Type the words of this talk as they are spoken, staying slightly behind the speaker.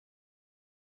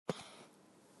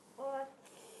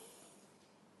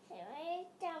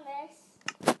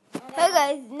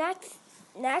guys,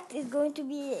 next is going to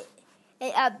be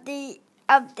a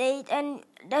update and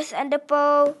this and the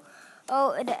poll.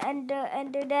 Oh,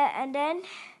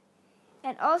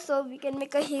 and also we can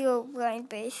make a Herobrine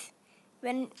base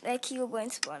when like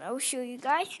Herobrine spawn. I will show you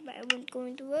guys, but I won't go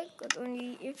into work, but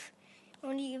only if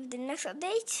the next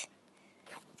update.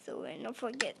 So don't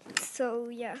forget. So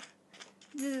yeah,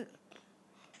 like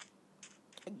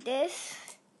this.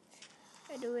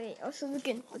 By the way, also we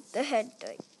can put the head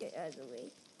like the other way.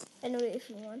 Anyway, if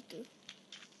you want to,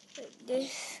 like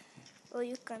this, or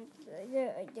you can put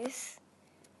it like this,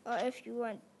 or if you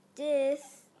want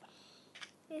this,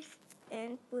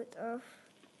 and put off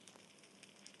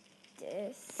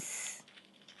this,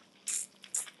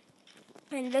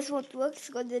 and that's what works.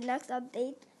 Because the next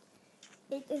update,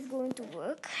 it is going to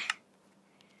work.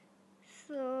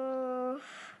 So.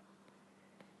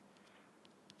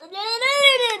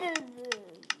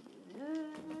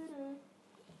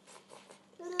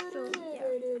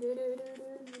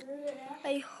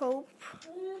 I hope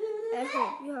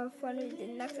you have fun with the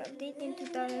next update in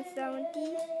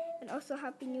 2017, and also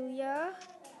Happy New Year.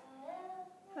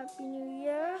 Happy New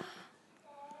Year.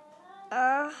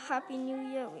 Happy New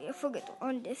Year. I forgot to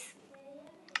on this.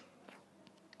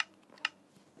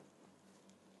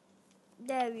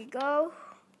 There we go.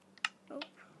 Oh.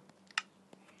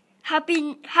 Happy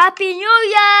New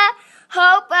Year.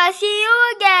 Hope I see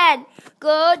you again.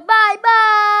 Goodbye, bye.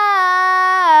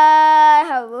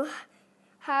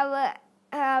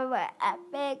 Have a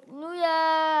epic New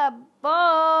Year.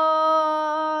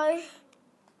 Bye.